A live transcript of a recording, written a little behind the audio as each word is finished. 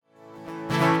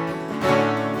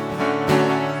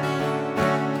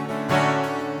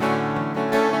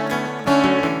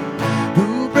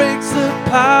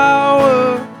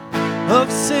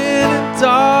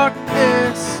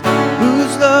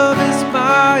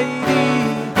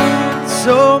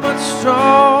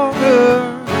stronger,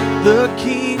 the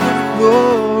King of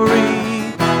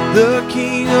glory, the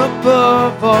King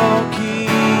above all kings.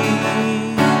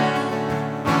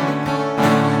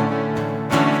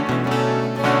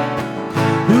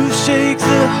 Who shakes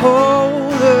the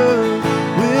whole earth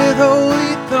with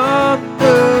holy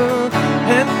thunder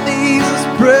and leaves us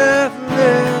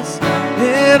breathless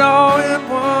in awe and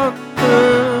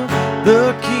wonder,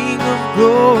 the King of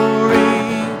glory,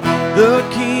 the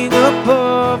King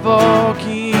above all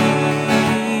kings.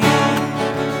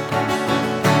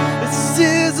 This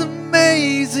is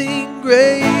amazing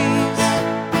grace.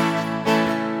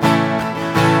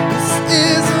 This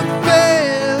is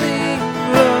unfailing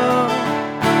love.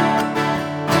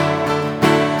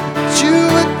 That you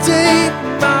would take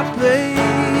my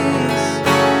place,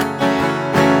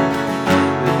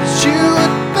 that you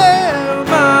would bear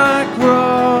my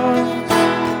cross.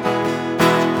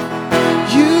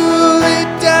 You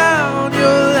laid down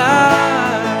your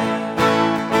life,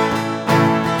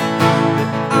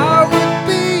 that I would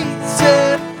be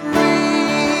set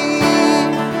free.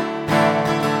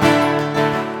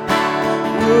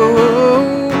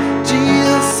 Whoa,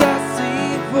 Jesus, I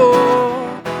sing for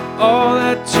all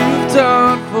that you've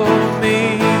done for me.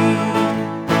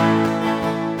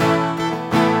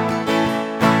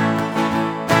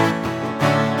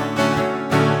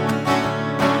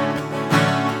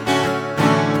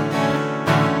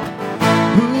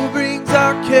 Who brings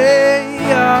our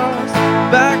chaos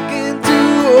back into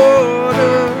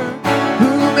order?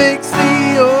 Who makes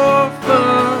the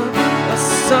orphan a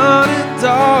son and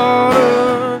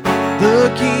daughter?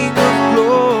 The King of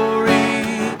glory,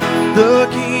 the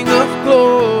King of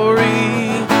glory,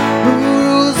 who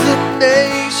rules the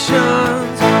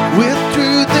nations with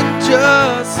truth and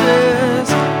justice,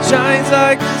 shines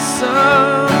like the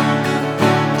sun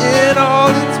in all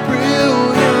its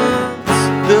brilliance,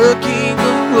 the King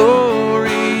of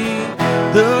glory,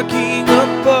 the King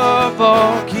above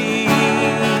all kings.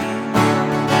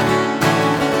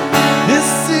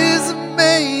 This is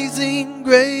amazing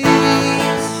grace.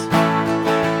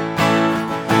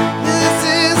 This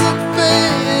is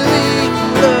unfailing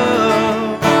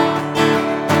love.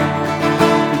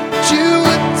 That you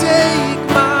would take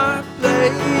my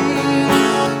place,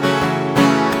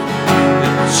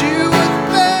 that you would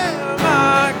bear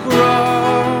my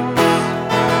cross.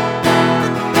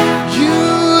 You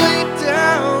laid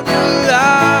down your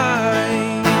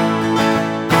life,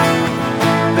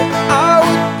 that I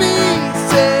would be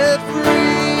set free.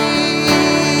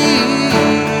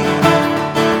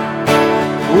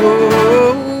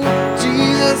 Whoa,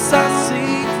 Jesus, I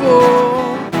sing for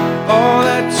all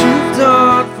that you've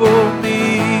done for me.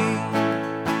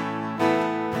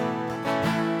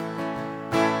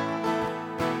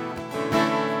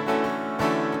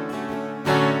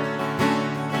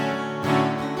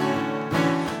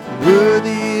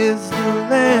 Worthy is the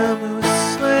Lamb who was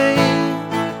slain.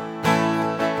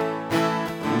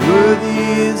 Worthy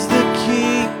is the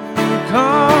King who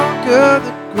conquered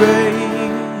the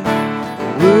grave.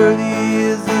 Worthy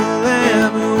is the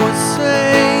Lamb who was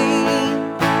slain.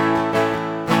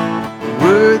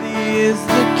 Worthy is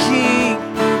the King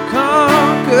who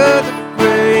conquered the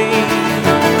grave.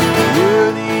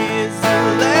 Worthy is the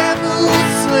Lamb who was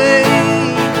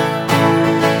slain.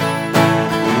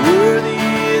 Worthy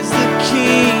is the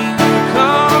King who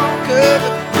conquered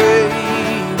the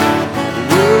grave.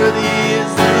 Worthy is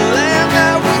the Lamb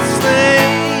that was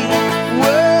slain.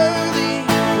 Worthy,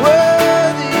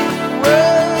 worthy,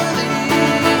 worthy.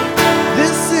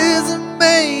 This is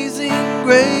amazing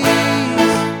grace.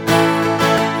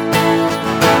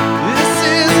 This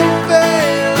is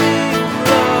unfailing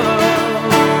love.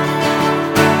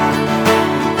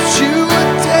 That you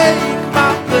would take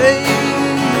my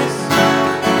place,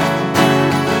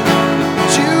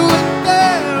 that you would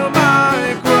bear my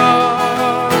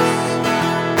cross.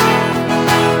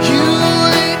 You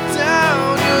laid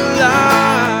down your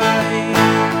life,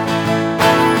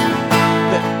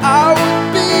 that I would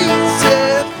be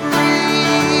set free.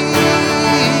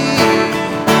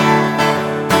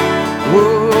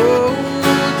 Whoa,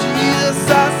 Jesus,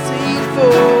 I sing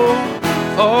for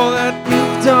all that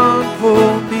you've done for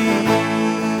me.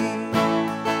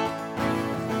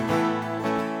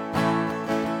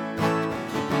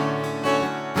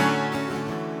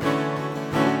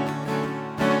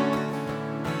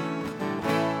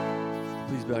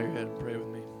 Please bow your head and pray with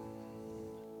me.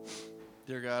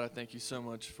 Dear God, I thank you so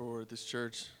much for this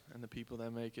church and the people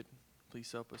that make it.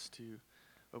 Please help us to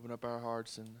open up our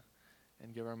hearts and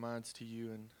give our minds to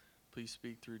you. And please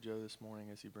speak through Joe this morning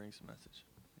as he brings the message.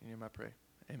 In your name I pray.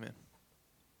 Amen.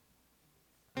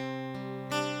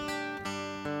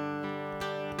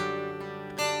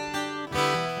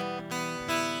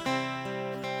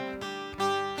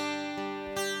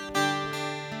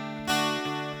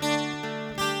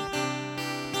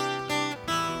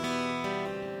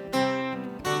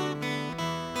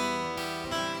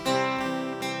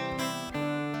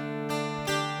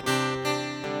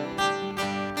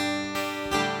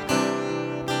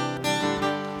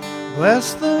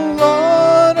 Bless the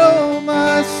Lord, oh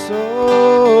my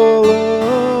soul,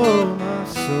 oh my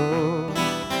soul.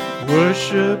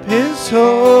 Worship His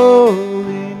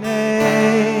holy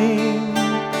name.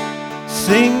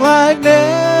 Sing like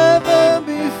never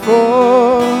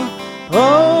before,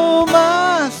 oh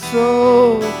my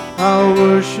soul. I'll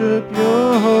worship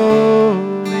Your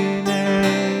holy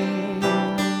name.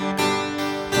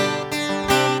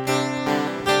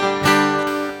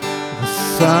 The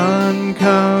sun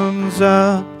comes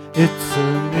up, it's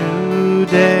a new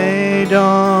day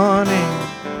dawning.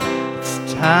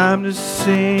 It's time to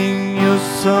sing Your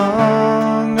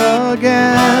song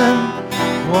again.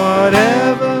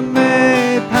 Whatever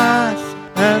may pass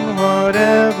and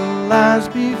whatever lies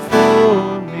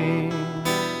before me,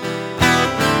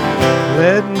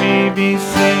 let me be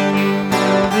singing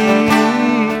till the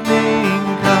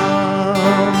evening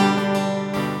come.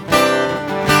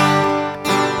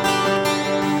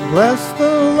 Bless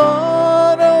the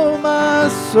Lord, oh my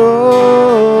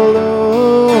soul,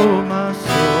 oh my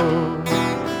soul.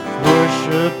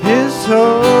 Worship His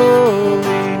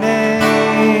holy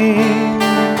name.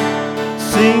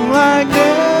 Sing like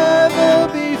never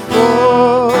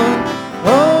before,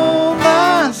 oh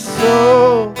my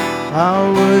soul.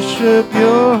 I'll worship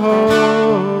Your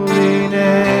holy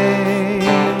name.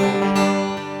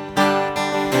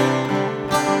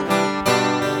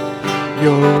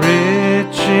 You're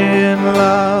rich in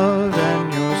love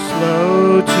and You're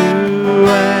slow to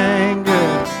anger.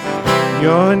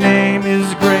 Your name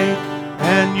is great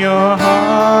and Your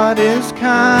heart is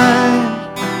kind.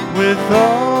 With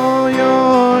all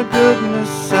Your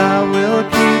goodness I will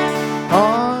keep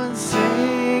on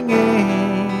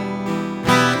singing.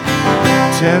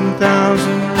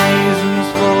 10,000 reasons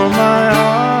for my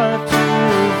heart to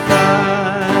find.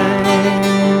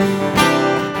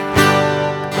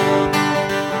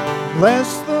 Bless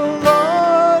the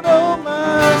Lord, oh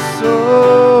my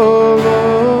soul,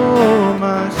 oh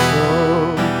my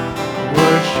soul.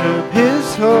 Worship His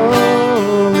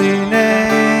holy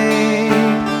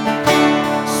name.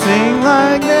 Sing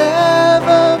like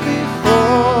never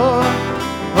before,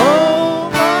 oh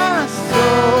my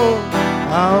soul.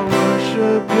 I'll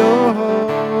worship Your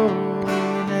holy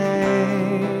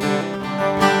name.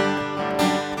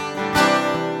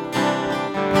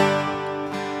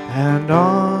 And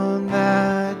on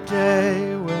that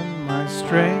day when my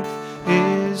strength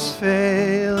is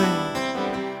failing,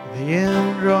 the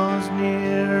end draws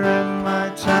near and my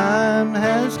time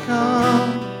has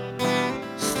come,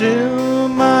 still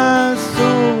my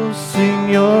soul will sing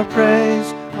Your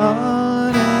praise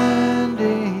unending.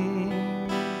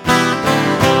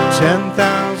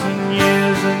 10,000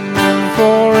 years and then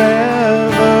forevermore.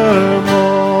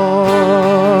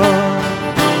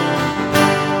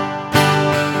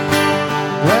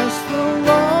 Bless the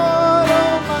Lord,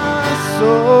 oh my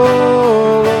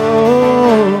soul,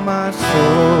 oh my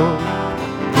soul.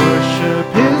 Worship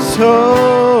His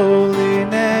holy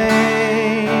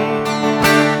name.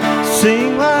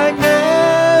 Sing like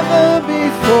never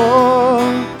before,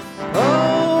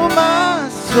 oh my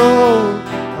soul.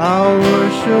 I'll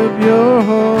worship Your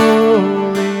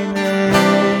holy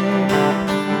name.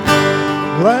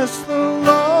 Bless the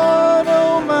Lord,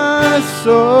 oh my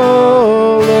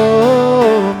soul,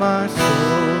 oh my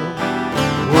soul.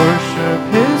 Worship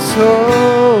His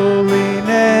holy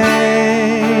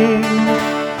name.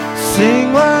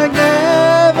 Sing like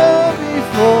never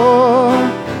before,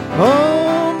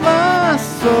 oh my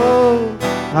soul.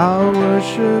 I'll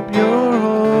worship Your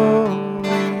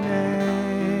holy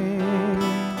name.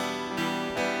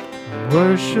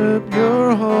 Worship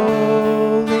Your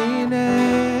holy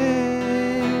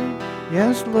name.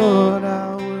 Yes, Lord,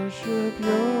 I'll worship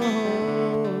Your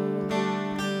holy name.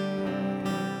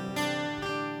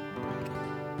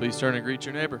 Please turn and greet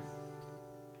your neighbor.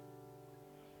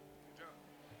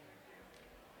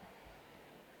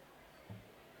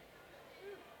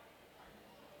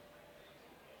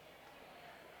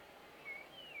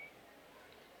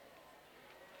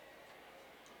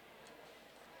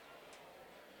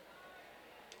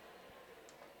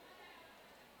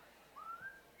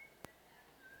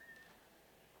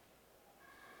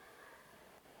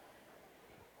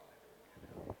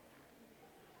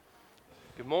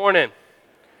 Good morning.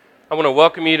 I want to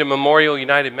welcome you to Memorial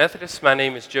United Methodist. My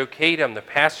name is Joe Cade. I'm the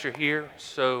pastor here.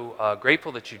 So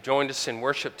grateful that you joined us in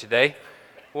worship today.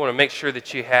 We want to make sure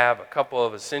that you have a couple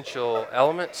of essential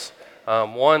elements.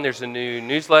 One, there's a new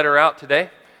newsletter out today.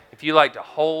 If you like to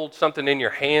hold something in your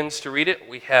hands to read it,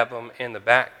 we have them in the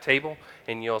back table,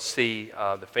 and you'll see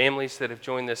the families that have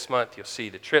joined this month. You'll see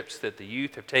the trips that the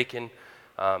youth have taken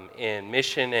in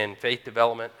mission and faith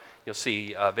development. You'll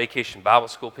see Vacation Bible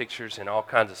School pictures and all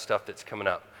kinds of stuff that's coming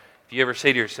up. If you ever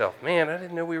say to yourself, man, I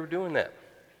didn't know we were doing that.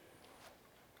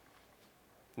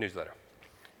 Newsletter.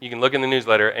 You can look in the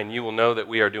newsletter and you will know that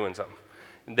we are doing something.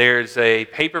 There's a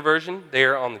paper version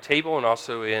there on the table and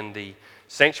also in the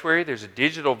sanctuary. There's a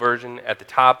digital version at the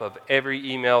top of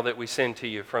every email that we send to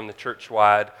you from the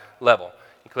church-wide level.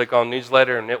 You click on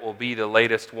newsletter and it will be the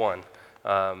latest one.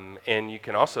 And you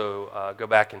can also go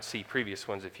back and see previous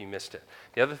ones if you missed it.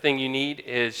 The other thing you need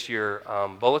is your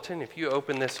bulletin. If you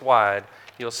open this wide,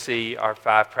 you'll see our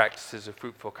 5 practices of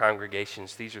fruitful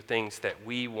congregations. These are things that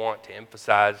we want to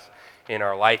emphasize in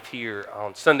our life here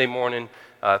on Sunday morning,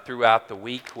 throughout the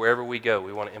week, wherever we go.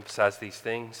 We want to emphasize these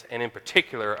things. And in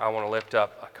particular, I want to lift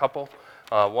up a couple.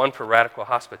 One for radical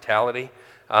hospitality.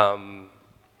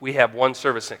 We have one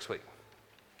service next week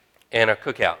and a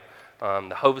cookout.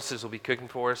 The Hovises will be cooking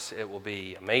for us. It will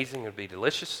be amazing. It will be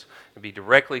delicious. It will be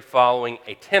directly following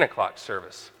a 10 o'clock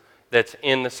service that's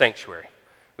in the sanctuary.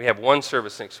 We have one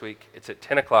service next week. It's at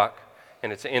 10 o'clock,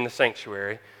 and it's in the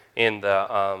sanctuary in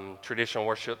the traditional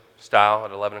worship style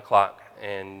at 11 o'clock.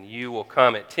 And you will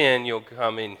come at 10. You'll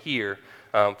come in here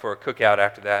for a cookout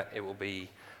after that. It will be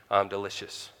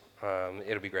delicious.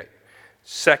 It'll be great.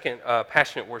 Second,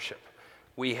 passionate worship.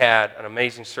 We had an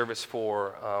amazing service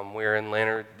for We're in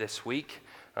Leonard this week.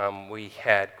 We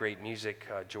had great music.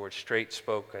 George Strait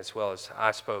spoke as well as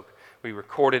I spoke. We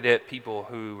recorded it. People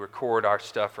who record our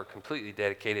stuff are completely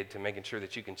dedicated to making sure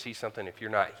that you can see something if you're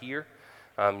not here.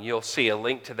 You'll see a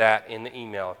link to that in the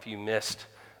email if you missed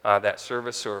that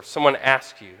service, or if someone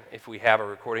asks you if we have a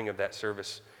recording of that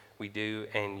service. We do,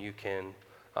 and you can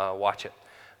watch it.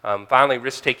 Finally,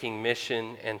 risk-taking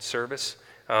mission and service.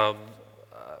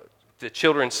 The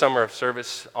Children's Summer of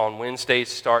Service on Wednesdays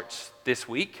starts this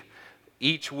week.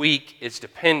 Each week is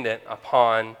dependent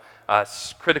upon a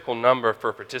critical number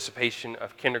for participation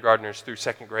of kindergartners through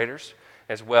second graders,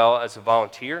 as well as a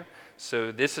volunteer.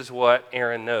 So this is what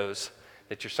Aaron knows,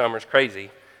 that your summer's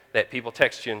crazy, that people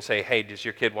text you and say, hey, does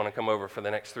your kid want to come over for the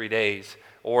next 3 days,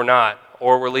 or not,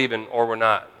 or we're leaving, or we're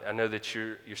not. I know that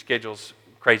your schedule's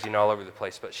crazy and all over the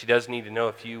place, but she does need to know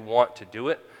if you want to do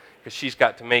it, because she's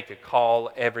got to make a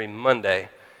call every Monday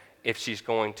if she's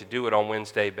going to do it on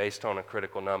Wednesday based on a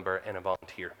critical number and a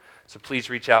volunteer. So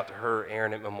please reach out to her,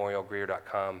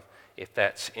 Aaron@memorialgreer.com, if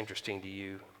that's interesting to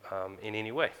you in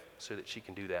any way, so that she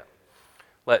can do that.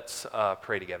 Let's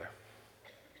pray together.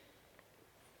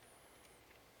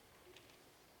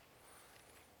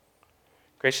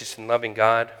 Gracious and loving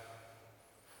God,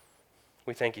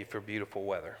 we thank you for beautiful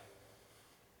weather.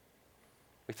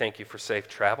 We thank you for safe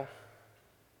travel.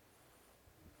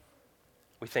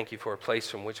 We thank you for a place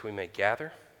from which we may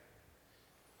gather.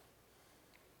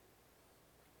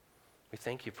 We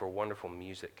thank you for wonderful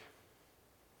music,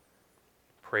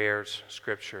 prayers,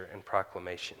 scripture, and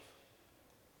proclamation.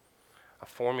 A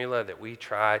formula that we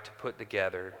try to put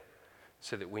together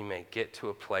so that we may get to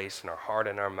a place in our heart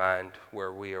and our mind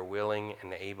where we are willing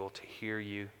and able to hear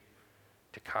you,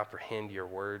 to comprehend your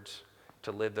words,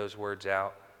 to live those words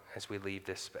out as we leave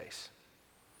this space.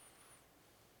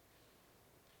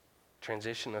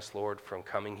 Transition us, Lord, from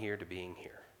coming here to being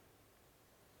here,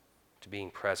 to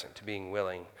being present, to being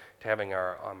willing, to having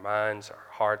our minds, our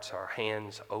hearts, our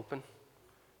hands open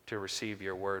to receive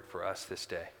your word for us this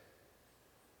day.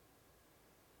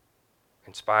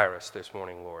 Inspire us this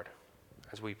morning, Lord,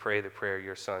 as we pray the prayer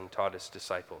your Son taught his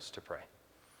disciples to pray.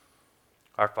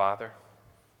 Our Father,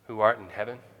 who art in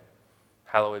heaven,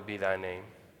 hallowed be thy name.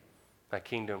 Thy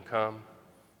kingdom come,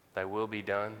 thy will be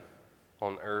done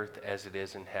on earth as it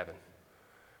is in heaven.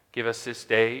 Give us this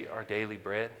day our daily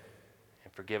bread,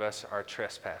 and forgive us our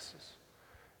trespasses,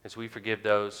 as we forgive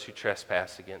those who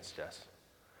trespass against us.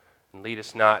 And lead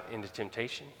us not into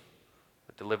temptation,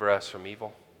 but deliver us from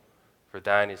evil. For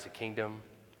thine is the kingdom,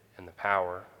 and the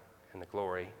power, and the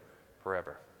glory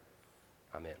forever.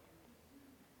 Amen.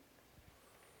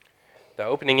 The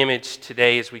opening image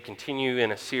today, as we continue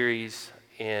in a series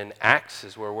in Acts,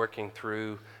 as we're working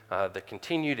through the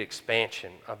continued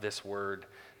expansion of this word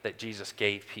that Jesus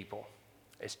gave people,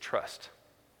 is trust.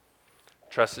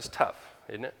 Trust is tough,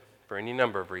 isn't it? For any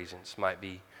number of reasons. It might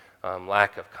be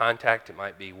lack of contact. It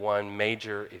might be one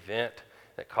major event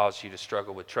that caused you to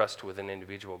struggle with trust with an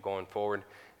individual going forward.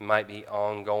 It might be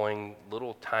ongoing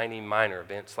little tiny minor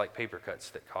events like paper cuts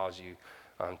that cause you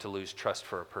to lose trust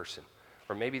for a person.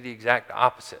 Or maybe the exact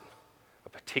opposite. A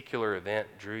particular event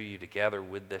drew you together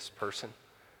with this person,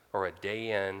 or a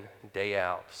day in, day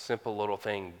out, simple little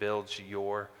thing builds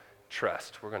your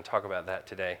trust. We're going to talk about that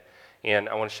today. And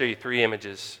I want to show you 3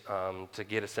 images to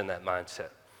get us in that mindset.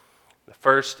 The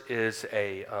first is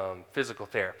a physical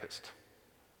therapist.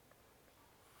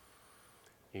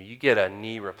 You get a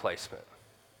knee replacement.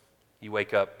 You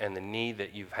wake up and the knee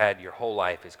that you've had your whole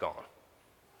life is gone.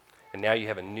 And now you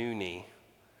have a new knee.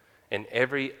 And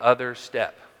every other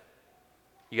step,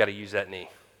 you got to use that knee.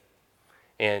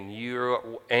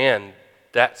 And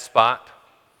that spot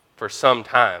for some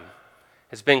time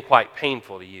has been quite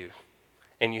painful to you.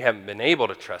 And you haven't been able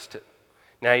to trust it.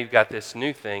 Now you've got this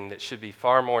new thing that should be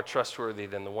far more trustworthy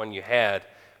than the one you had,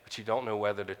 but you don't know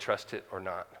whether to trust it or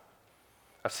not.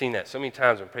 I've seen that so many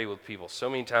times and prayed with people, so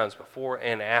many times before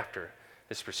and after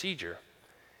this procedure,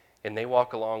 and they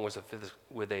walk along with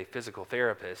a physical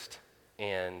therapist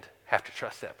and have to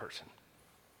trust that person.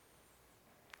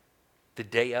 The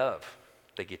day of,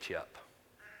 they get you up.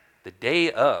 The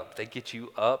day of, they get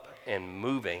you up and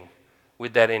moving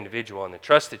with that individual, and the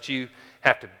trust that you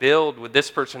have to build with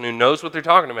this person who knows what they're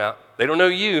talking about. They don't know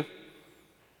you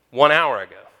 1 hour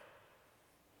ago,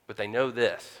 but they know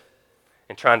this,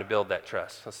 and trying to build that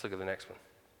trust. Let's look at the next one.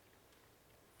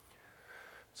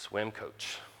 Swim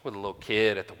coach with a little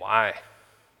kid at the Y.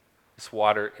 This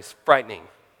water is frightening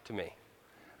to me.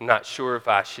 I'm not sure if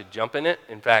I should jump in it.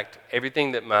 In fact,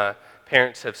 everything that my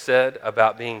parents have said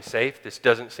about being safe, this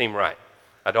doesn't seem right.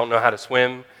 I don't know how to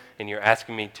swim, and you're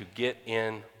asking me to get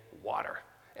in water.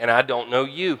 And I don't know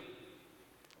you.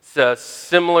 It's a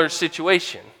similar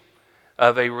situation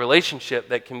of a relationship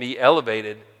that can be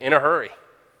elevated in a hurry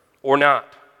or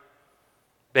not,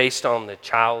 based on the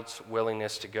child's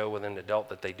willingness to go with an adult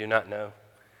that they do not know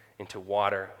into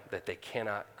water that they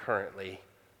cannot currently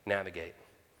navigate.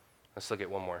 Let's look at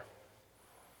one more.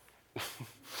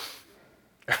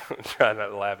 I'm trying not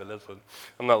to laugh at this one.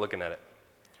 I'm not looking at it.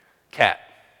 Cat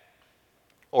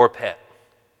or pet.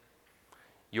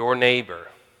 Your neighbor,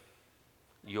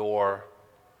 your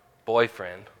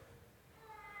boyfriend,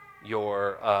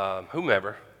 your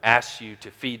whomever asks you to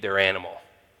feed their animal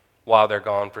while they're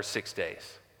gone for 6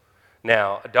 days.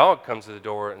 Now, a dog comes to the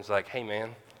door and is like, hey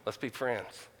man, let's be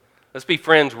friends. Let's be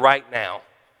friends right now,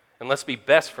 and let's be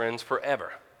best friends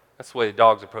forever. That's the way the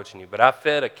dog's approaching you. But I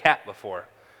fed a cat before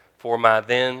for my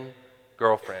then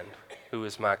girlfriend, who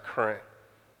is my current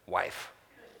wife.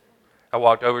 I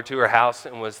walked over to her house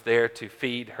and was there to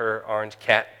feed her orange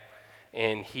cat,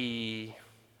 and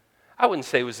I wouldn't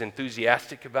say was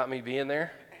enthusiastic about me being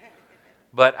there,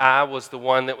 but I was the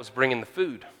one that was bringing the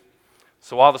food.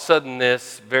 So all of a sudden,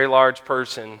 this very large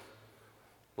person,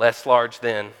 less large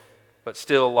then, but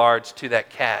still large to that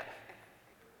cat,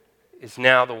 is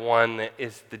now the one that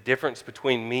is the difference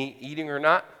between me eating or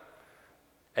not,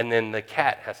 and then the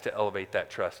cat has to elevate that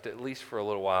trust, at least for a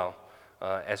little while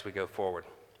as we go forward.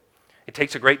 It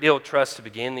takes a great deal of trust to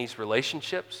begin these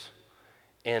relationships,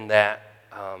 and that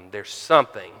there's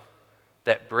something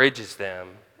that bridges them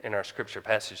in our scripture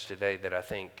passage today that I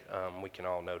think we can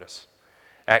all notice.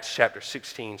 Acts chapter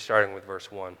 16, starting with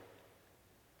verse 1.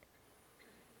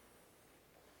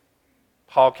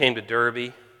 Paul came to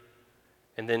Derbe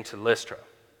and then to Lystra,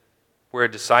 where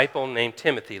a disciple named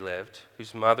Timothy lived,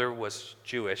 whose mother was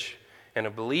Jewish and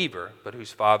a believer, but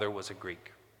whose father was a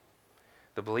Greek.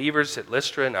 The believers at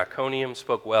Lystra and Iconium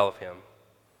spoke well of him.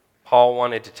 Paul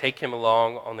wanted to take him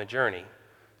along on the journey,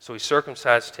 so he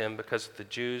circumcised him because of the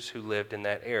Jews who lived in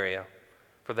that area,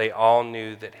 for they all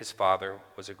knew that his father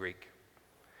was a Greek.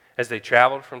 As they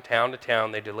traveled from town to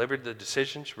town, they delivered the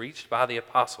decisions reached by the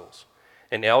apostles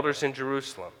and elders in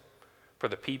Jerusalem for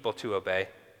the people to obey.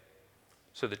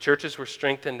 So the churches were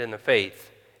strengthened in the faith,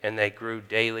 and they grew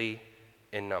daily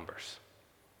in numbers.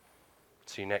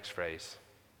 See, next phrase.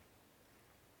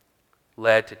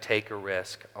 Led to take a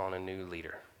risk on a new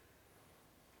leader.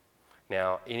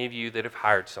 Now, any of you that have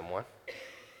hired someone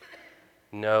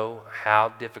know how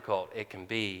difficult it can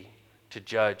be to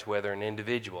judge whether an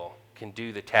individual can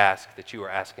do the task that you are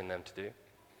asking them to do.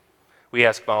 We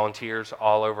ask volunteers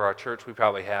all over our church. We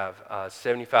probably have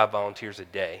 75 volunteers a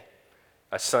day,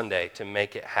 a Sunday, to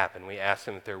make it happen. We ask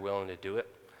them if they're willing to do it.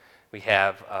 We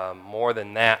have more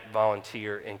than that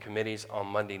volunteer in committees on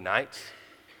Monday nights,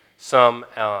 some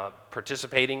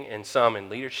participating and some in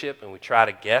leadership, and we try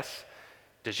to guess,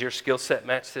 does your skill set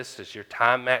match this? Does your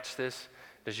time match this?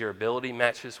 Does your ability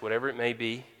match this? Whatever it may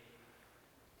be.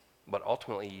 But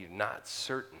ultimately, you're not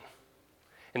certain.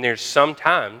 And there's some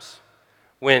times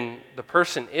when the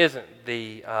person isn't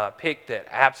the pick that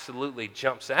absolutely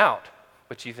jumps out,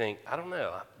 but you think, I don't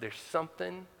know, there's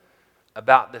something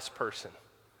about this person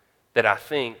that I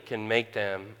think can make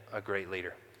them a great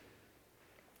leader.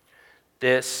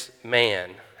 This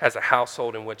man has a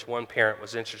household in which one parent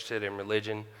was interested in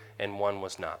religion and one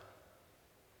was not.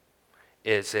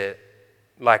 Is it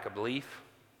lack of belief?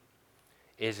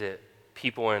 Is it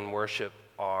people in worship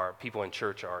people in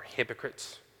church are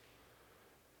hypocrites?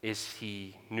 Is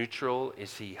he neutral?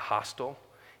 Is he hostile?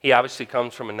 He obviously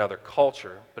comes from another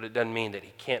culture, but it doesn't mean that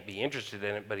he can't be interested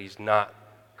in it, but he's not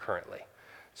currently.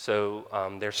 So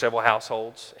there are several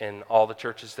households in all the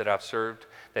churches that I've served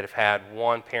that have had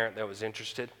one parent that was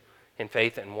interested in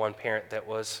faith and one parent that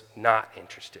was not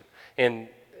interested. And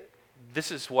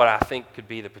this is what I think could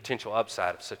be the potential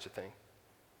upside of such a thing.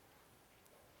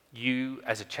 You,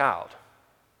 as a child,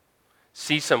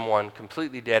 see someone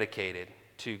completely dedicated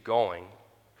to going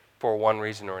for one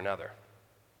reason or another.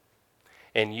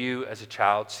 And you, as a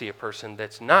child, see a person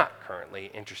that's not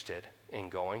currently interested in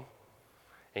going,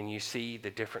 and you see the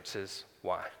differences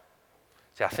why.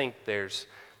 See, I think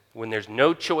when there's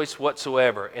no choice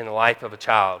whatsoever in the life of a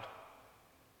child,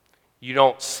 you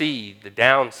don't see the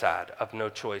downside of no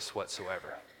choice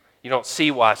whatsoever. You don't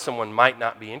see why someone might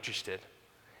not be interested,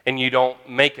 and you don't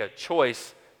make a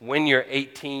choice when you're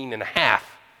 18 and a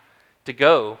half to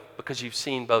go because you've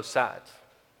seen both sides.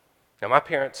 Now, my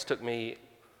parents took me,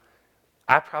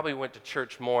 I probably went to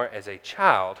church more as a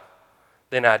child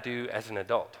than I do as an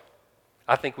adult.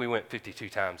 I think we went 52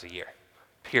 times a year,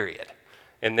 period.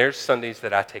 And there's Sundays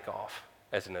that I take off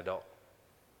as an adult.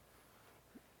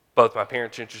 Both my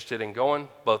parents are interested in going,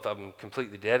 both of them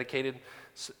completely dedicated,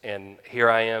 and here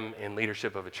I am in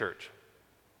leadership of a church.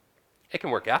 It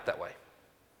can work out that way.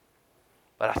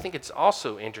 But I think it's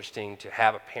also interesting to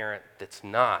have a parent that's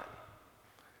not.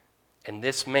 And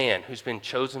this man who's been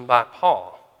chosen by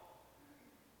Paul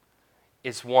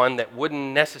is one that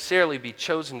wouldn't necessarily be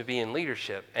chosen to be in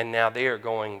leadership, and now they are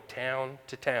going town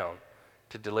to town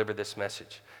to deliver this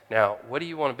message. Now, what do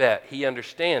you want to bet? He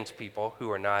understands people who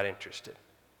are not interested.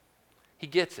 He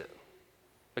gets it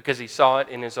because he saw it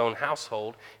in his own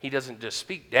household. He doesn't just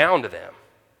speak down to them.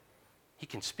 He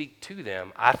can speak to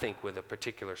them, I think, with a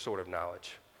particular sort of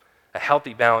knowledge, a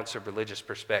healthy balance of religious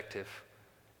perspective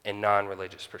and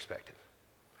non-religious perspective.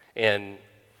 And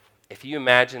if you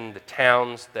imagine the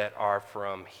towns that are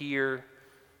from here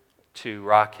to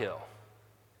Rock Hill,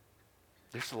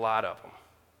 there's a lot of them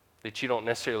that you don't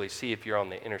necessarily see if you're on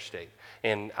the interstate.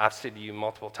 And I've said to you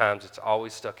multiple times, it's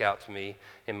always stuck out to me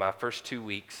in my first 2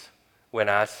 weeks when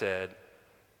I said,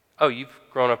 oh, you've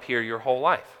grown up here your whole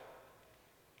life.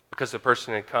 Because the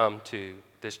person had come to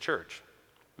this church.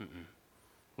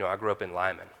 No, I grew up in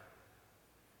Lyman.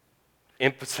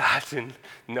 Emphasizing,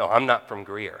 no, I'm not from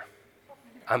Greer.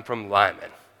 I'm from Lyman.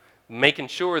 Making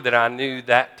sure that I knew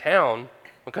that town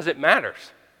because it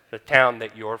matters, the town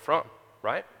that you're from,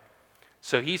 right?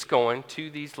 So he's going to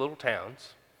these little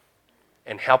towns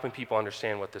and helping people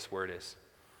understand what this word is.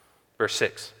 Verse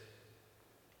 6.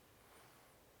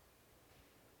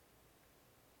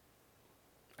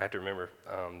 I have to remember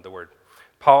the word.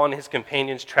 Paul and his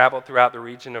companions traveled throughout the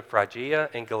region of Phrygia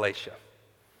and Galatia,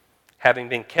 having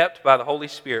been kept by the Holy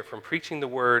Spirit from preaching the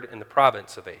word in the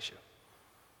province of Asia.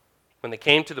 When they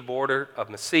came to the border of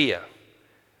Mysia,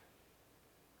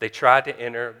 they tried to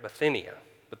enter Bithynia,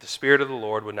 but the Spirit of the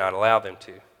Lord would not allow them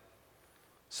to.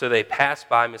 So they passed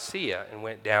by Mysia and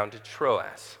went down to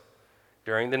Troas.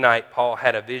 During the night, Paul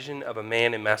had a vision of a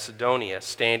man in Macedonia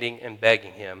standing and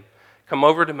begging him, "Come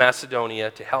over to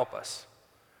Macedonia to help us."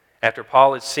 After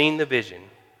Paul had seen the vision,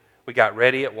 we got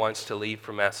ready at once to leave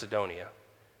for Macedonia,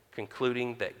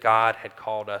 concluding that God had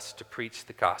called us to preach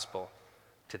the gospel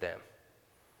to them.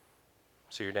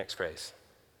 So your next phrase,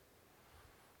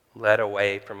 led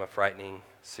away from a frightening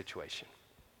situation.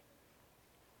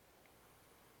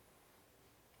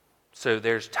 So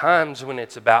there's times when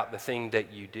it's about the thing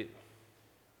that you do,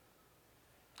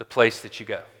 the place that you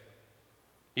go.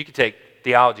 You can take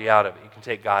theology out of it. You can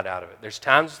take God out of it. There's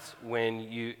times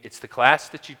when it's the class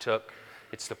that you took,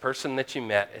 it's the person that you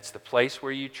met, it's the place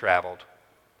where you traveled,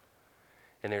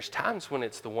 and there's times when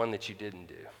it's the one that you didn't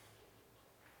do.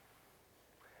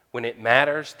 When it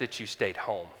matters that you stayed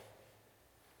home.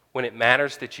 When it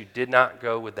matters that you did not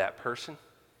go with that person,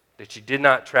 that you did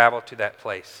not travel to that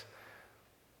place.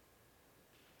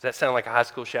 Does that sound like a high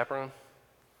school chaperone?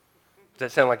 Does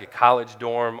that sound like a college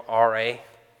dorm RA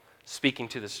speaking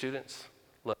to the students?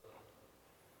 Look,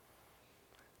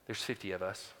 there's 50 of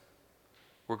us.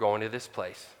 We're going to this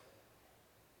place.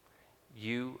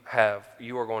 You are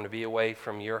going to be away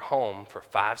from your home for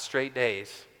 5 straight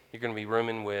days. You're going to be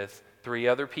rooming with 3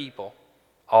 other people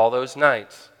all those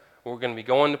nights. We're going to be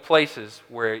going to places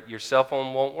where your cell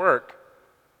phone won't work.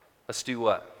 Let's do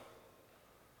what?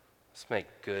 Let's make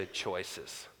good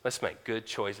choices. Let's make good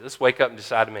choices. Let's wake up and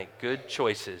decide to make good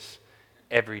choices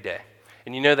every day.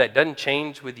 And you know that doesn't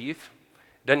change with youth.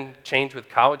 It doesn't change with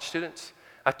college students.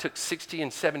 I took 60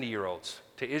 and 70-year-olds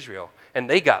to Israel, and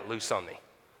they got loose on me.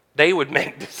 They would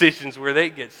make decisions where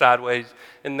they'd get sideways,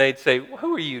 and they'd say, well,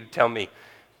 who are you to tell me?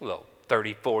 Well,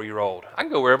 34-year-old. I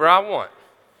can go wherever I want.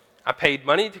 I paid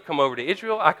money to come over to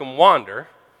Israel. I can wander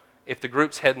if the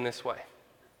group's heading this way.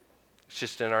 It's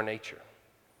just in our nature.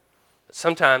 But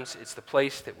sometimes it's the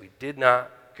place that we did not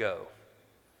go.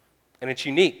 And it's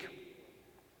unique,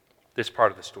 this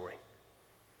part of the story,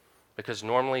 because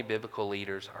normally biblical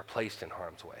leaders are placed in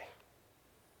harm's way.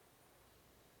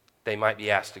 They might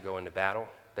be asked to go into battle.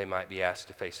 They might be asked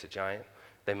to face a giant.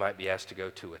 They might be asked to go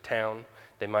to a town.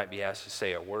 They might be asked to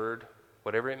say a word,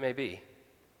 whatever it may be.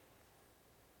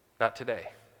 Not today.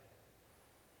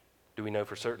 Do we know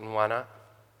for certain why not?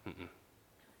 Mm-mm.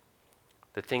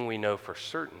 The thing we know for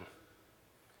certain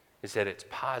is that it's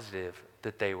positive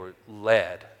that they were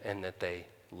led and that they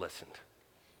listened.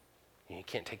 You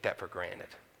can't take that for granted.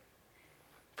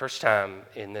 First time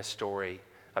in this story,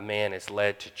 a man is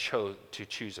led to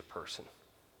choose a person.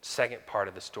 Second part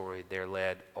of the story, they're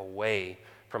led away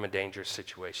from a dangerous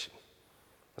situation.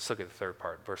 Let's look at the third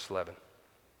part, verse 11.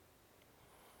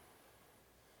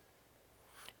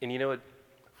 And you know what?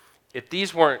 If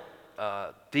these weren't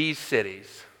these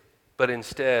cities, but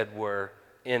instead were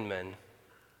Inman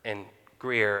and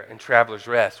Greer and Travelers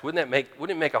Rest, wouldn't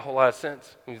it make a whole lot of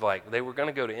sense? He's like, they were going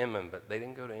to go to Inman, but they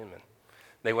didn't go to Inman.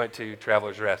 They went to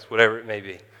Travelers Rest, whatever it may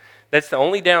be. That's the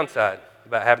only downside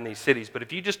about having these cities. But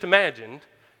if you just imagined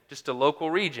just a local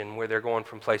region where they're going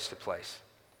from place to place.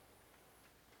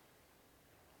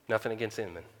 Nothing against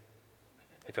Inman.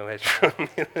 If I'm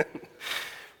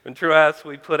From Troas,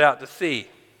 we put out to sea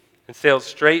and sailed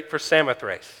straight for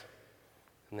Samothrace.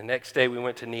 And the next day we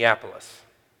went to Neapolis.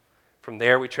 From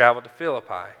there we traveled to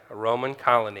Philippi, a Roman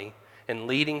colony and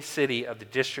leading city of the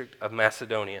district of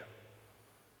Macedonia.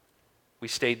 We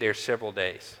stayed there several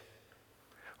days.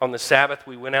 On the Sabbath,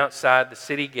 we went outside the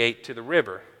city gate to the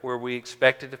river, where we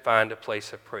expected to find a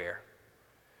place of prayer.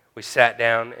 We sat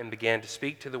down and began to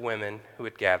speak to the women who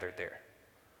had gathered there.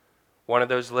 One of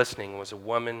those listening was a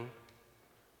woman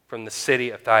from the city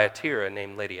of Thyatira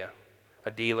named Lydia,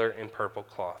 a dealer in purple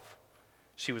cloth.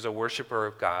 She was a worshiper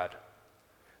of God.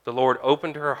 The Lord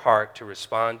opened her heart to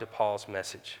respond to Paul's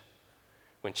message.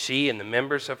 When she and the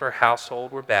members of her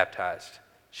household were baptized,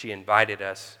 she invited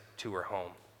us to her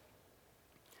home.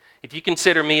 If you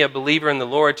consider me a believer in the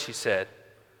Lord, she said,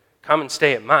 come and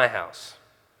stay at my house.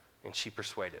 And she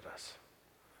persuaded us.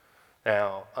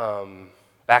 Now,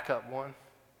 back up one.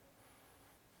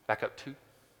 Back up two.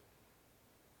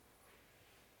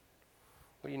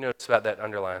 What do you notice about that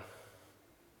underline?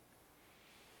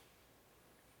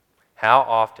 How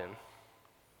often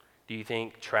do you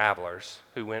think travelers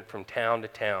who went from town to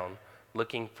town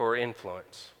looking for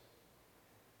influence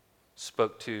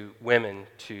spoke to women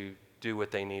to do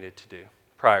what they needed to do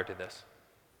prior to this?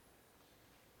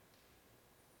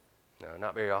 No,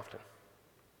 not very often.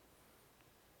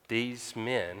 These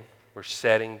men were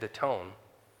setting the tone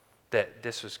that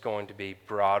this was going to be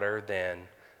broader than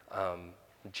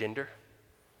gender.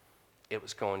 It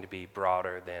was going to be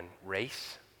broader than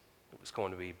race. It was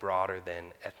going to be broader than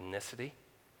ethnicity.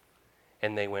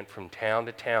 And they went from town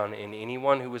to town, and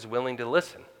anyone who was willing to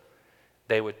listen,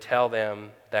 they would tell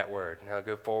them that word. Now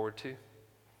go forward to.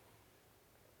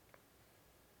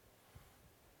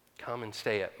 Come and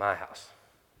stay at my house.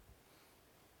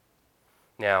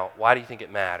 Now, why do you think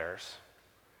it matters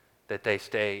that they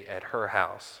stay at her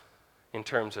house in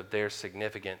terms of their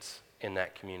significance in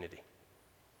that community?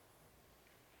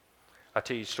 I'll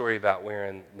tell you a story about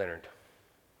Warren Leonard.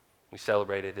 We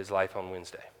celebrated his life on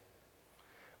Wednesday.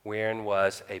 Warren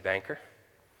was a banker.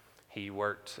 He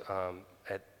worked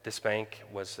at this bank,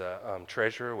 was a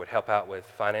treasurer, would help out with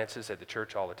finances at the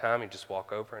church all the time. He'd just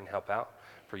walk over and help out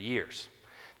for years.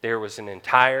 There was an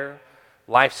entire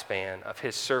lifespan of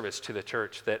his service to the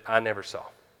church that I never saw.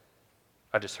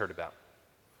 I just heard about.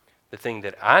 The thing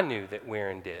that I knew that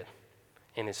Warren did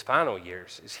in his final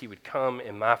years is he would come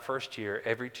in my first year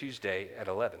every Tuesday at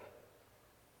 11.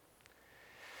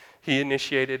 He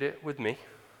initiated it with me,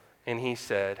 and he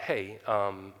said, hey,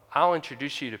 I'll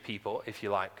introduce you to people if you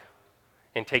like,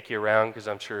 and take you around because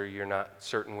I'm sure you're not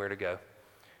certain where to go.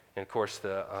 And of course,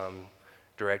 the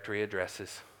directory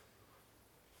addresses,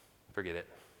 forget it.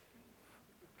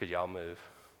 Could y'all move?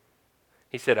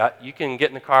 He said, you can get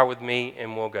in the car with me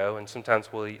and we'll go, and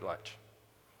sometimes we'll eat lunch.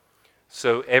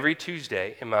 So every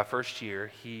Tuesday in my first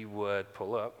year, he would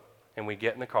pull up, and we'd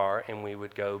get in the car, and we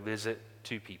would go visit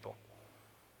two people.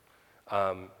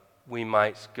 We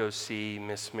might go see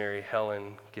Miss Mary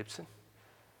Helen Gibson,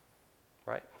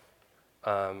 right?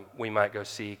 We might go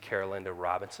see Carolinda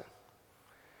Robinson.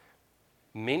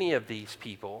 Many of these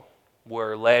people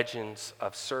were legends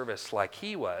of service like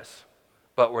he was,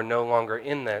 but were no longer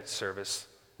in that service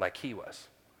like he was.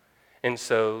 And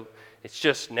so it's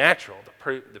just natural.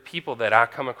 The people that I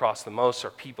come across the most are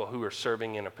people who are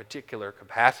serving in a particular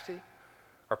capacity,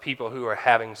 or people who are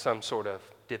having some sort of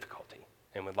difficulty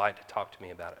and would like to talk to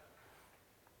me about it.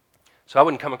 So I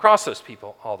wouldn't come across those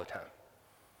people all the time.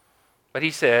 But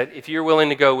he said, if you're willing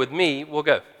to go with me, we'll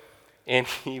go. And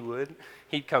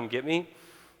he'd come get me.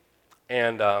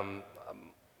 And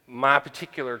my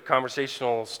particular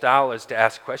conversational style is to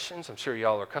ask questions. I'm sure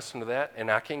y'all are accustomed to that. And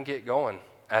I can get going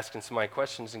asking somebody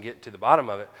questions and get to the bottom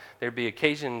of it. There'd be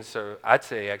occasions, or I'd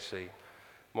say actually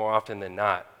more often than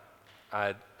not,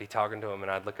 I'd be talking to him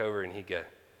and I'd look over and he'd go,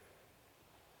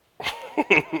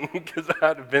 because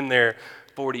I'd have been there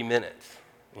 40 minutes.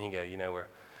 And he'd go, we're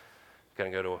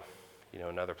going to go to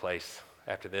another place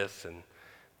after this and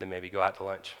then maybe go out to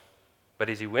lunch. But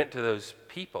as he went to those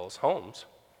people's homes,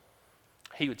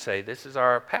 he would say, this is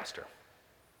our pastor.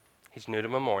 He's new to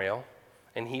Memorial,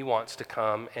 and he wants to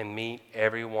come and meet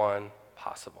everyone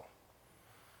possible.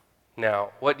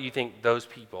 Now, what do you think those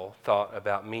people thought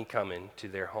about me coming to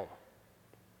their home?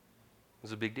 It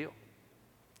was a big deal,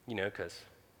 because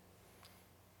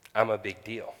I'm a big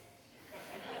deal.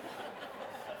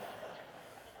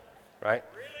 Right?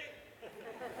 Really?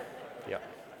 Yeah.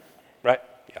 Right?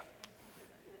 Yeah.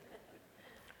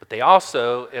 But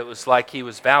it was like he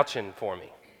was vouching for me.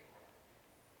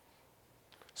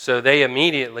 So they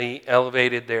immediately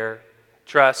elevated their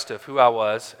trust of who I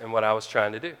was and what I was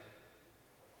trying to do.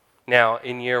 Now,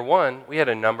 in year one, we had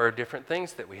a number of different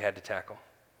things that we had to tackle,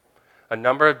 a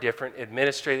number of different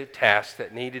administrative tasks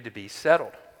that needed to be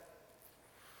settled.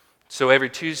 So every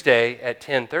Tuesday at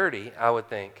 10:30, I would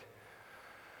think,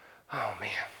 oh man,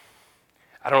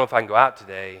 I don't know if I can go out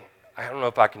today. I don't know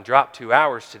if I can drop 2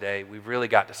 hours today. We've really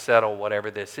got to settle whatever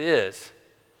this is,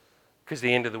 because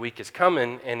the end of the week is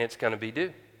coming and it's going to be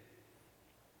due.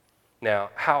 Now,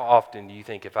 how often do you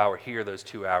think if I were here those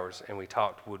 2 hours and we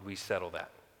talked, would we settle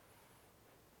that?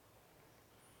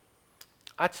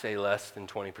 I'd say less than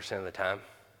 20% of the time,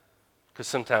 because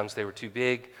sometimes they were too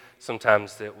big.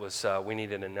 Sometimes it was we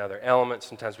needed another element.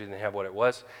 Sometimes we didn't have what it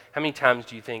was. How many times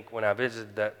do you think when I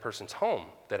visited that person's home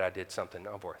that I did something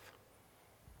of worth?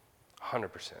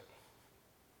 100%.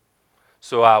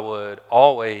 So I would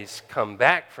always come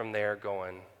back from there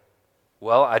going,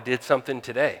 well, I did something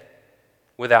today,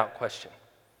 without question.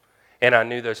 And I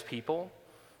knew those people.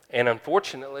 And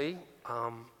unfortunately,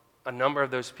 a number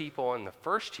of those people in the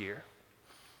first year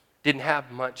didn't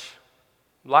have much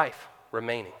life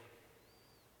remaining.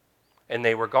 And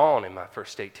they were gone in my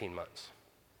first 18 months.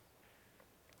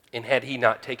 And had he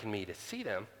not taken me to see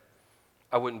them,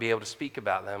 I wouldn't be able to speak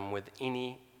about them with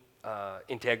any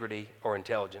integrity or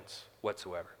intelligence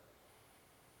whatsoever.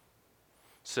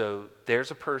 So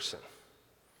there's a person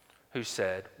who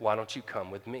said, why don't you come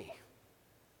with me?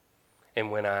 And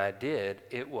when I did,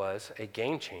 it was a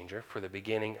game changer for the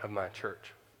beginning of my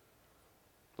church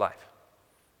life.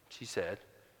 She said,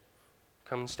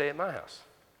 come and stay at my house.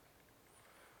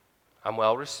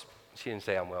 She didn't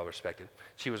say I'm well respected.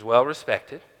 She was well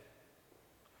respected.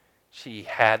 She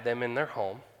had them in their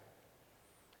home.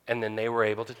 And then they were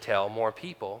able to tell more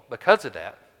people because of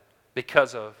that,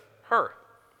 because of her.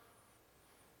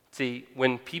 See,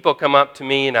 when people come up to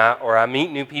me or I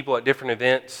meet new people at different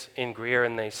events in Greer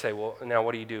and they say, well, now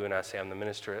what do you do? And I say, I'm the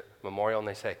minister at Memorial. And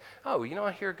they say, oh,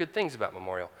 I hear good things about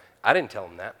Memorial. I didn't tell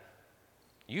them that.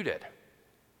 You did.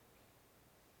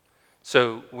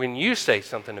 So when you say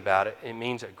something about it, it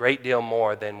means a great deal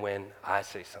more than when I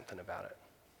say something about it.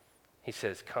 She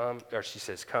says,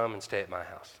 come and stay at my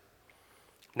house.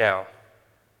 Now,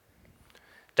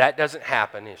 that doesn't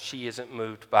happen if she isn't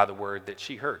moved by the word that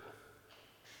she heard,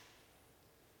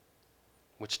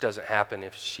 which doesn't happen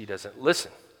if she doesn't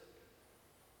listen,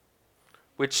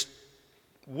 which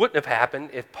wouldn't have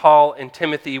happened if Paul and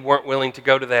Timothy weren't willing to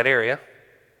go to that area,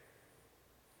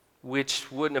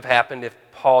 which wouldn't have happened if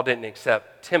Paul didn't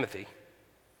accept Timothy,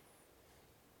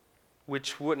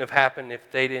 which wouldn't have happened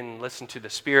if they didn't listen to the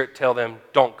Spirit tell them,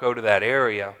 don't go to that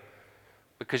area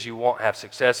because you won't have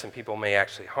success and people may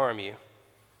actually harm you,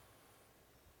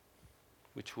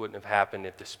 which wouldn't have happened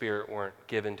if the Spirit weren't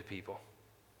given to people,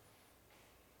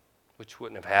 which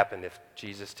wouldn't have happened if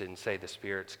Jesus didn't say the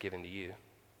Spirit's given to you,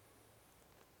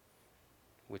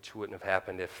 which wouldn't have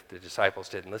happened if the disciples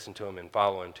didn't listen to him and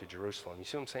follow him to Jerusalem. You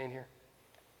see what I'm saying here?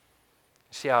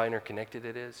 You see how interconnected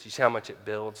it is? You see how much it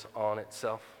builds on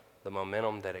itself, the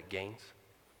momentum that it gains?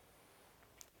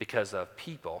 Because of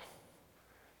people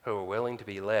who are willing to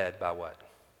be led by what?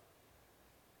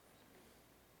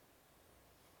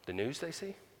 The news they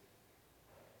see?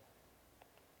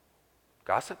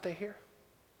 Gossip they hear?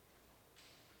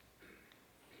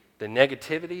 The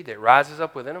negativity that rises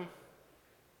up within them?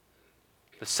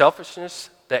 the selfishness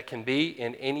that can be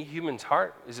in any human's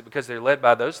heart? Is it because they're led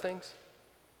by those things?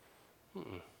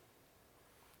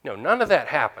 No, none of that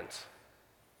happens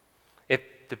if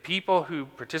the people who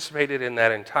participated in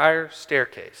that entire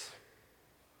staircase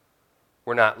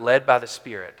were not led by the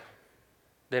Spirit,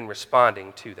 then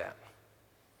responding to that.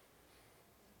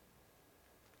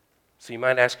 So you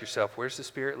might ask yourself, where's the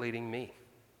Spirit leading me?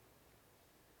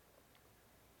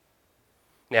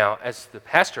 Now, as the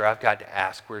pastor, I've got to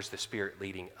ask, where's the Spirit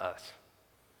leading us?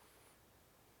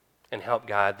 And help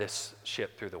guide this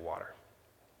ship through the water.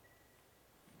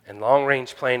 And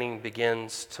long-range planning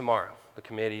begins tomorrow. The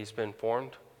committee's been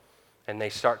formed, and they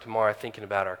start tomorrow thinking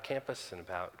about our campus and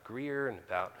about Greer and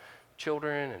about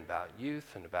children and about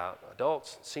youth and about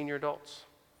adults, senior adults,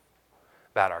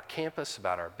 about our campus,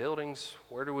 about our buildings.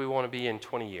 Where do we want to be in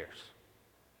 20 years?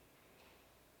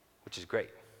 Which is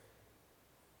great.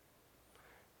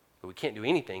 But we can't do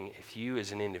anything if you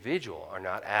as an individual are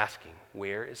not asking,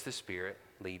 where is the Spirit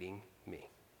leading me?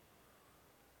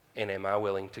 And am I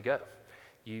willing to go?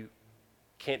 You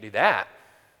can't do that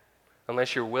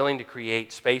unless you're willing to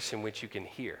create space in which you can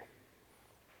hear.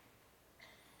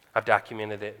 I've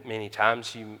documented it many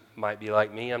times. You might be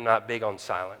like me. I'm not big on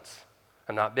silence.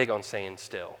 I'm not big on saying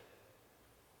still.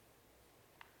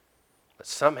 But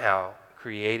somehow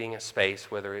creating a space,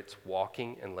 whether it's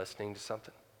walking and listening to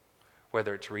something,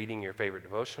 whether it's reading your favorite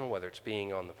devotional, whether it's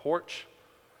being on the porch,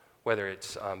 whether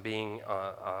it's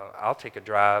I'll take a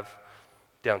drive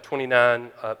down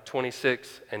 29, up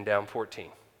 26, and down 14.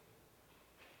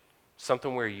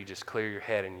 Something where you just clear your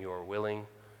head and you are willing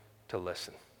to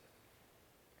listen.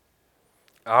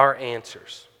 Our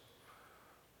answers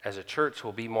as a church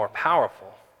will be more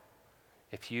powerful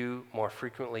if you more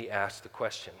frequently ask the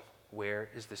question, where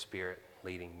is the Spirit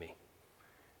leading me?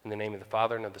 In the name of the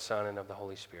Father, and of the Son, and of the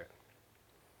Holy Spirit.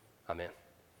 Amen.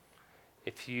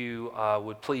 If you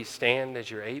would please stand as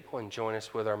you're able and join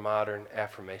us with our modern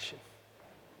affirmation.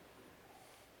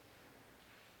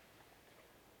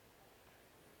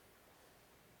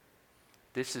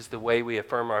 This is the way we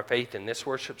affirm our faith in this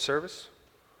worship service.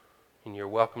 And you're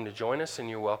welcome to join us, and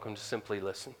you're welcome to simply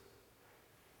listen.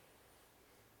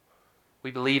 We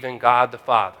believe in God the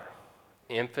Father,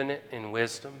 infinite in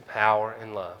wisdom, power,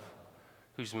 and love,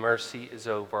 whose mercy is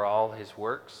over all his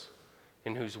works,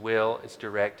 and whose will is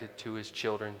directed to his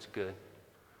children's good.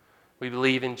 We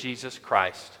believe in Jesus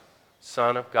Christ,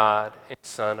 Son of God and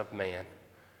Son of man,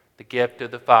 the gift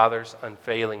of the Father's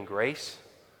unfailing grace,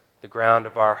 the ground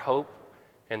of our hope,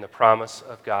 and the promise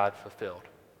of God fulfilled.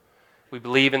 We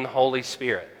believe in the Holy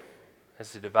Spirit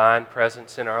as the divine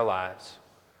presence in our lives,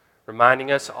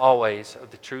 reminding us always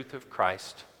of the truth of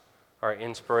Christ, our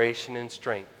inspiration and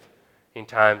strength in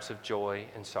times of joy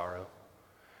and sorrow.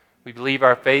 We believe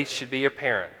our faith should be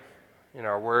apparent in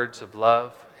our words of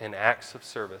love and acts of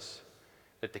service,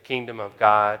 that the kingdom of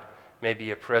God may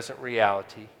be a present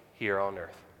reality here on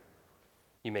earth.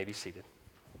 You may be seated.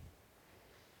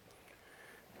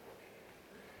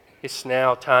 It's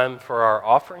now time for our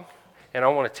offering, and I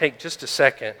want to take just a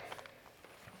second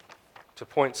to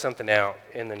point something out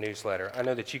in the newsletter. I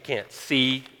know that you can't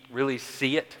really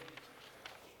see it,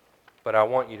 but I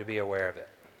want you to be aware of it.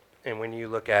 And when you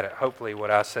look at it, hopefully what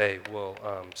I say will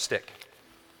stick.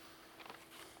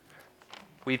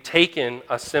 We've taken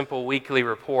a simple weekly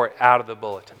report out of the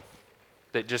bulletin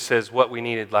that just says what we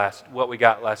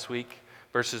got last week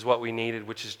versus what we needed,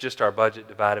 which is just our budget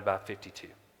divided by 52.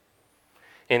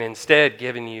 And instead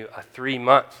giving you a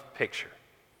 3-month picture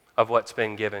of what's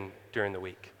been given during the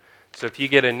week. So if you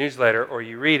get a newsletter or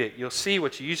you read it, you'll see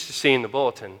what you used to see in the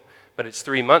bulletin, but it's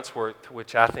 3 months worth,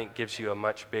 which I think gives you a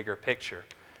much bigger picture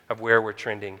of where we're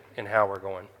trending and how we're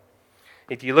going.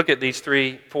 If you look at these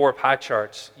 4 pie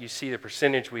charts, you see the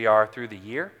percentage we are through the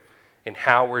year and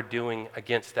how we're doing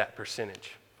against that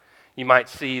percentage. You might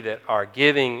see that our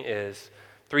giving is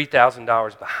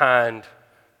 $3,000 behind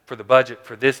for the budget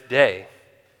for this day,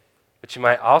 but you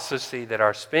might also see that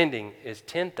our spending is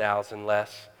 $10,000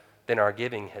 less than our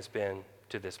giving has been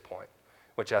to this point,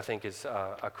 which I think is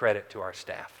a credit to our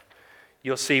staff.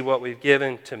 You'll see what we've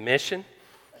given to mission,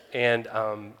 and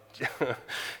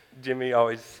Jimmy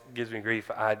always gives me grief.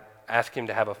 I ask him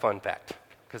to have a fun fact,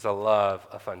 because I love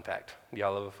a fun fact.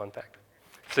 Y'all love a fun fact?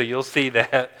 So you'll see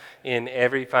that in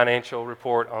every financial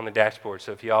report on the dashboard.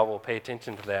 So if y'all will pay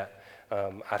attention to that,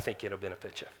 I think it'll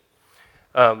benefit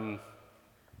you.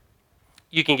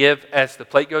 You can give as the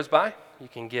plate goes by. You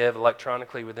can give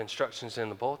electronically with instructions in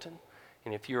the bulletin.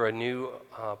 And if you're a new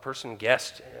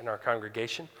guest in our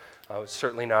congregation, it's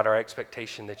certainly not our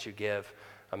expectation that you give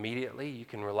immediately. You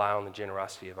can rely on the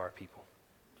generosity of our people.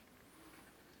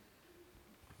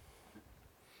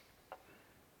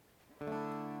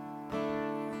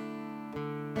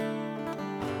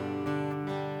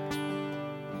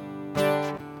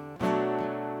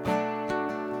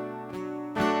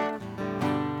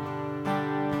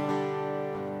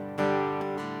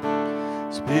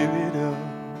 Spirit of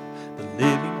the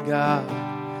living God,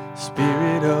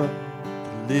 Spirit of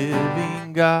the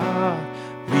living God,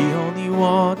 we only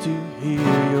want to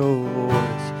hear your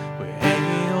voice. We're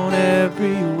hanging on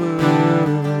every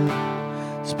word.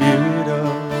 Spirit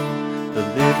of the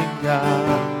living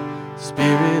God,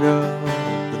 Spirit of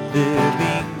the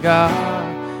living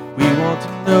God, we want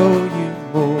to know you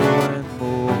more and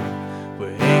more.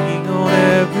 We're hanging on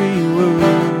every word.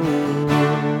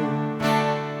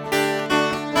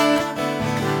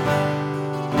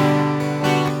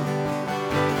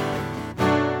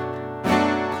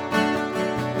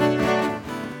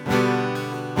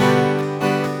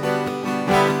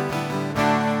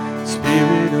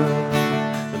 Spirit of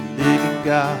the living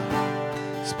God,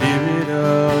 Spirit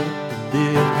of the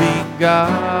living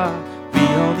God, we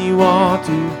only want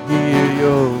to hear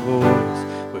your voice.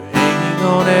 We're hanging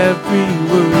on every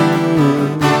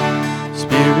word.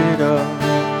 Spirit of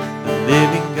the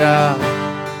living God,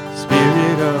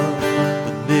 Spirit of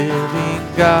the living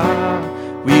God,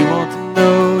 we want to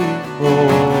know you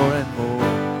more and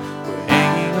more. We're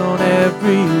hanging on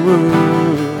every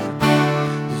word.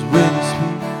 'Cause when you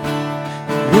speak,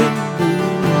 when you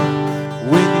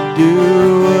move, when you do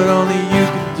what only you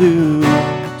can do,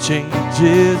 it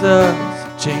changes us,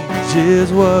 it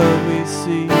changes what we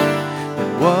see. And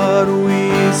what we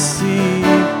see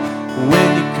when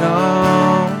you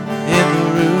come in the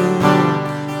room,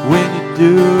 when you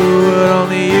do what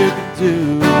only you can do,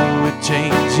 it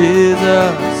changes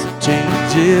us, it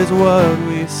changes what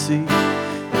we see.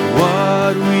 And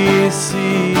what we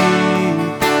see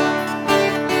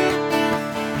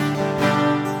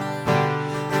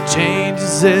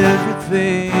changes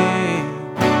everything.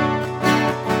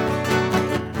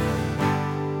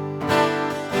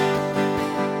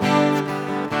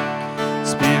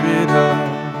 Spirit of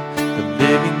the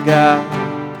living God,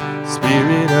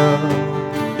 Spirit of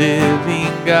the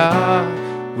living God,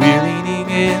 we're leaning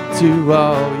into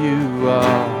all you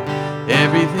are.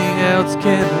 Everything else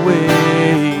can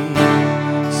wait.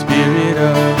 Spirit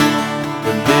of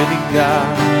the living God,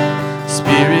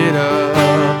 Spirit of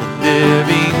the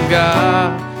living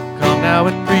God, come now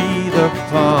and breathe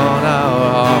upon our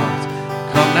hearts.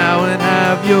 Come now and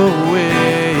have your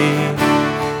way.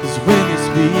 'Cause when you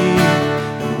speak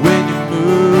and when you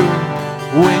move,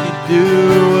 when you do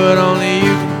what only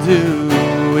you can do,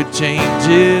 it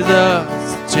changes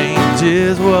us, it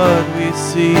changes what we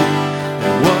see.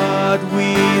 And what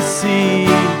we see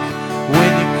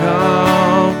when you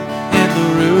come in the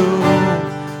room,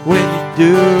 when you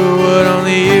do what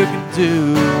only you can do,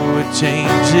 it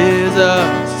changes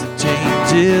us, it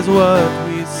changes what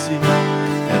we see.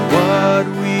 And what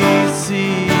we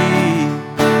see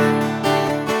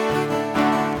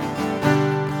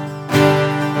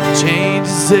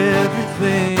changes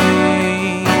everything.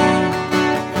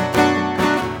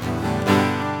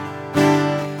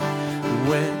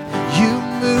 When you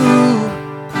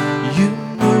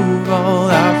move all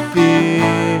our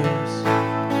fears.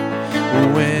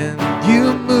 When you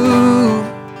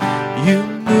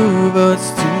move us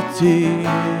to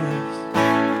tears.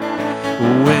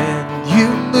 When you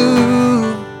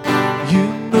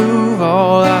move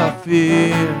all our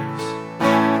fears.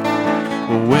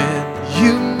 When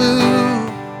you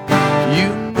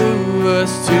move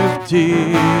us to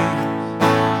tears.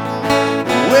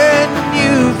 When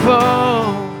you fall,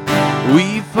 we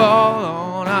fall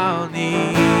on our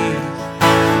knees.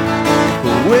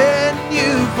 When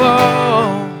you fall,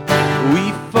 we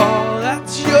fall at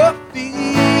your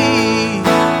feet.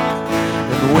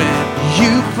 And when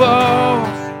you fall,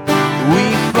 we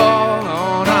fall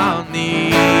on our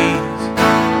knees.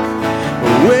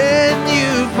 When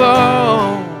you fall,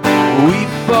 we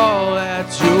fall at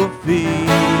your feet.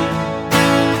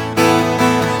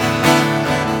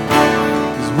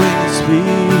 'Cause when you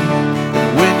speak,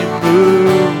 when you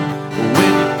move,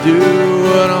 when you do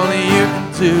what only you can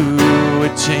do,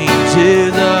 it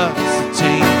changes us, it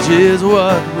changes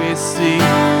what we see.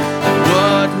 And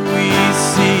what we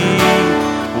see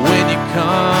when you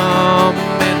come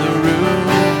in the room,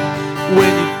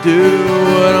 when you do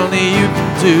what only you can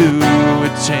do,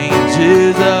 it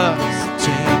changes us, it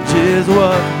changes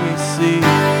what we see.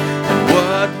 And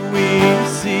what we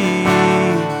see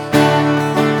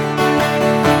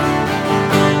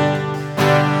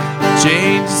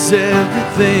changes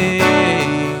everything.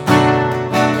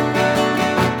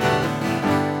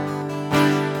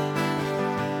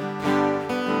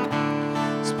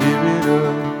 Spirit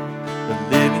of the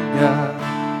living God,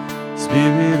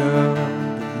 Spirit of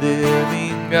the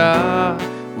living God,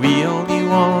 we only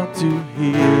want to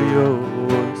hear your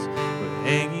voice. We're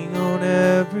hanging on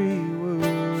every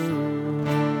word.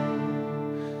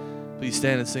 Please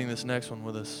stand and sing this next one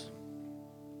with us?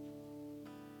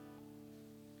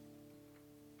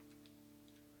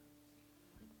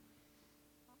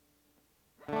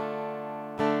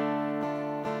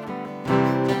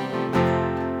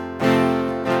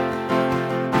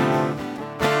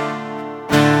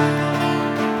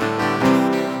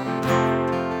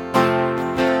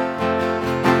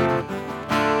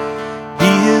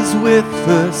 He is with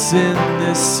us in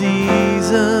this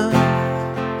season.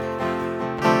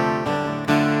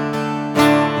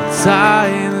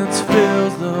 Silence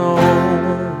fills the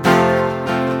home.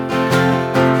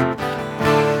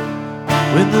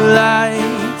 When the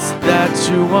lights that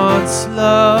you once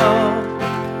loved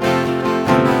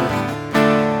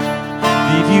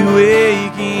leave you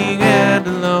aching and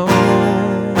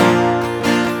alone,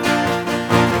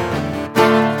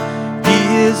 He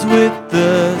is with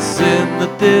us in the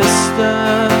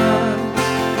distance,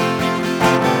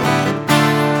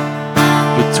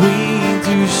 between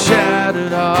two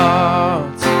shattered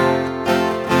hearts.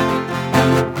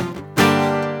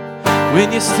 When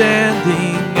you're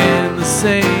standing in the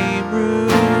same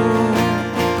room,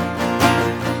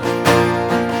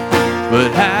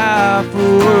 but half a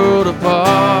world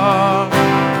apart,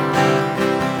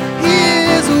 He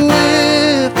is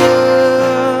with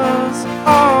us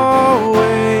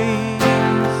always,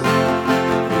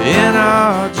 in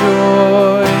our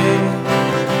joy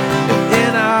and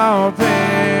in our pain.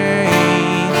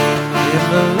 In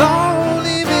the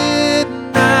lonely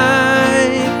midnight,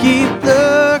 keep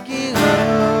looking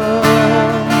up.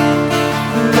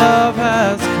 Love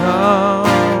has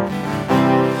come,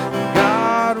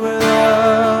 God with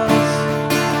us.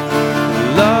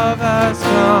 Love has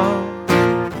come,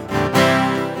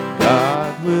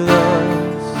 God with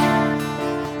us.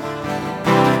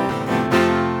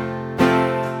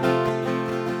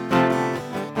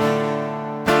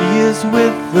 He is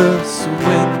with us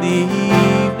when the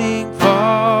evening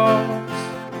falls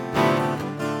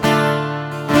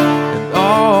and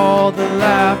all the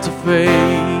laughter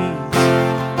fades.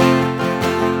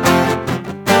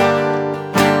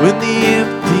 When the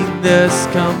emptiness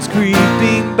comes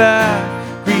creeping back,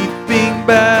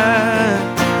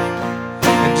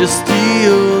 and just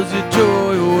steals your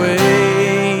joy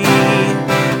away.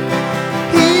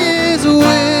 He is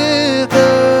with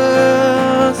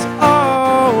us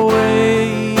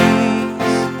always,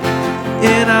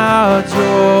 in our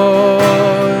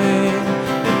joy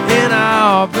and in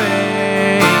our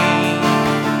pain.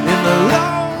 In the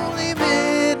lonely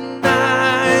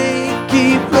midnight,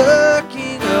 keep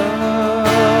looking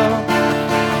up.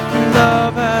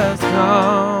 Love has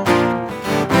come,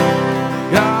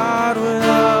 God with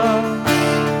us.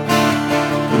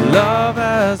 Love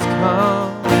has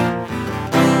come,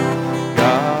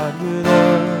 God with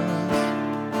us.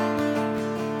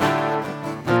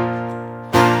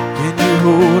 Can you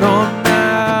hold on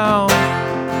now?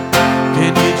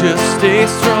 Can you just stay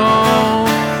strong?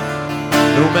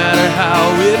 No matter how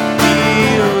it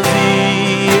feels,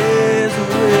 He is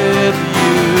with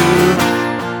you.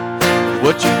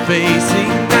 What you're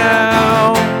facing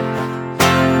now,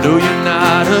 no, you're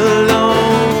not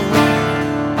alone.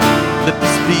 Let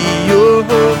this be your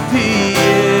hope. He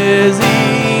is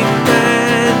Emmanuel.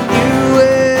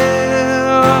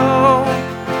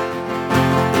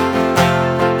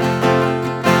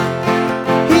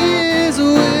 He is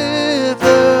with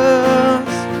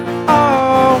us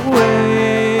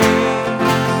always,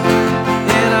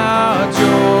 in our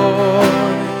joy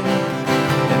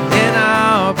and in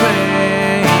our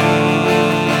pain.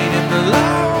 In the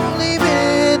lonely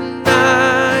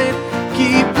midnight,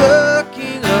 keep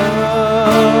looking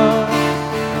up.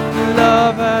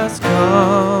 Love has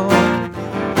come,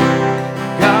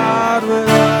 God with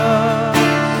us.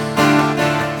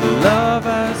 Love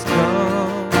has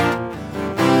come,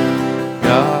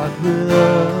 God with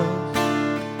us.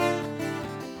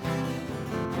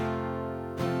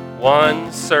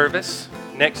 One service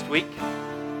next week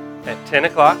at 10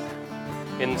 o'clock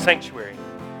in the sanctuary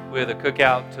with a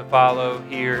cookout to follow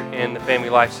here in the Family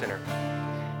Life Center.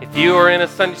 If you are in a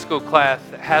Sunday school class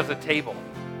that has a table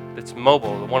that's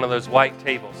mobile, one of those white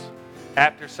tables,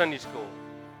 after Sunday school,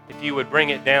 if you would bring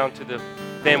it down to the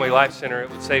Family Life Center, it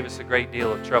would save us a great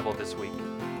deal of trouble this week.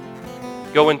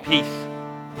 Go in peace.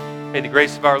 May the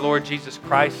grace of our Lord Jesus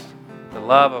Christ, the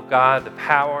love of God, the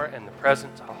power and the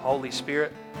presence of the Holy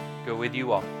Spirit go with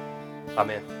you all.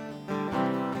 Amen.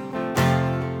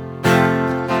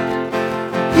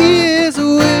 He is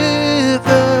with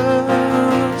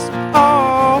us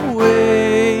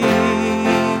always,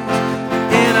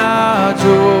 in our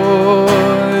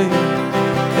joy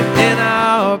and in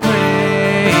our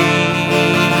pain.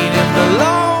 In the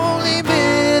lonely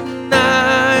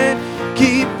midnight,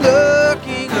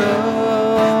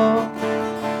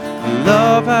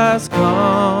 has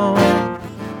come.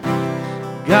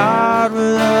 God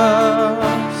with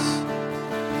us,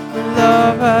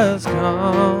 love has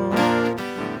come.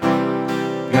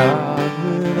 God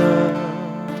with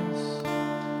us.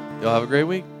 Y'all have a great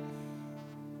week.